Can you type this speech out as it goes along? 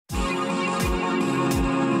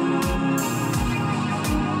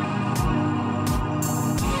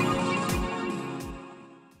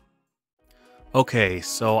Okay,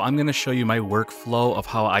 so I'm going to show you my workflow of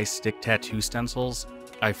how I stick tattoo stencils.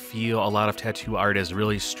 I feel a lot of tattoo artists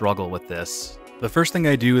really struggle with this. The first thing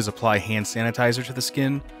I do is apply hand sanitizer to the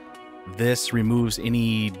skin. This removes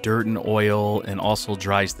any dirt and oil and also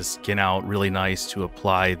dries the skin out really nice to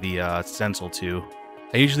apply the stencil to.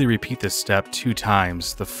 I usually repeat this step 2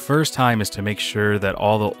 times. The first time is to make sure that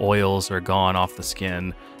all the oils are gone off the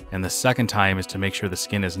skin, and the second time is to make sure the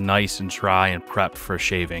skin is nice and dry and prepped for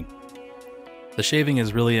shaving. The shaving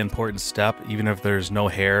is really an important step. Even if there's no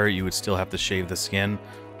hair, you would still have to shave the skin.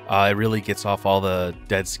 It really gets off all the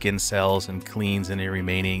dead skin cells and cleans any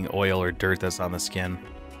remaining oil or dirt that's on the skin.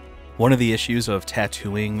 One of the issues of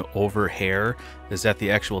tattooing over hair is that the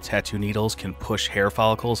actual tattoo needles can push hair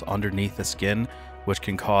follicles underneath the skin, which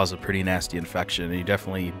can cause a pretty nasty infection, and you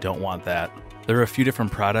definitely don't want that. There are a few different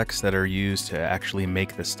products that are used to actually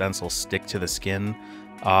make the stencil stick to the skin.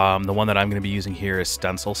 The one that I'm going to be using here is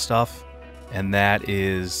Stencil Stuff, and that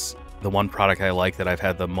is the one product I like that I've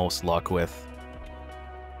had the most luck with.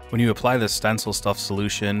 When you apply the Stencil Stuff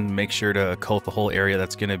solution, make sure to coat the whole area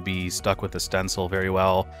that's going to be stuck with the stencil very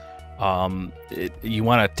well. You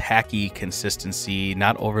want a tacky consistency,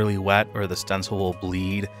 not overly wet or the stencil will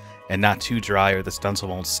bleed, and not too dry or the stencil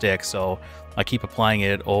won't stick. So I keep applying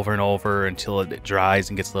it over and over until it dries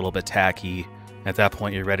and gets a little bit tacky. At that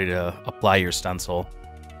point, you're ready to apply your stencil.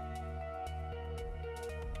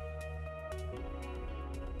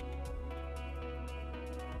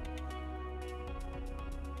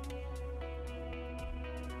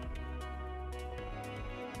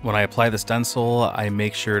 When I apply the stencil, I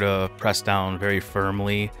make sure to press down very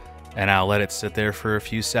firmly, and I'll let it sit there for a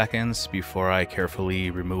few seconds before I carefully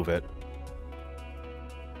remove it.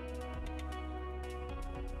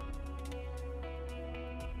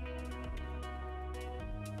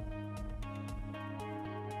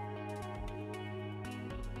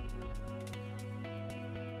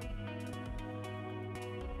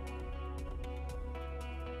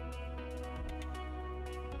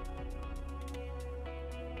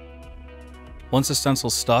 Once the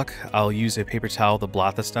stencil's stuck, I'll use a paper towel to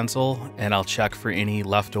blot the stencil, and I'll check for any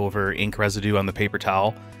leftover ink residue on the paper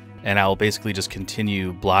towel, and I'll basically just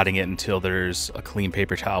continue blotting it until there's a clean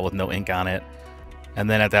paper towel with no ink on it. And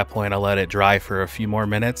then at that point, I'll let it dry for a few more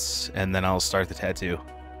minutes, and then I'll start the tattoo.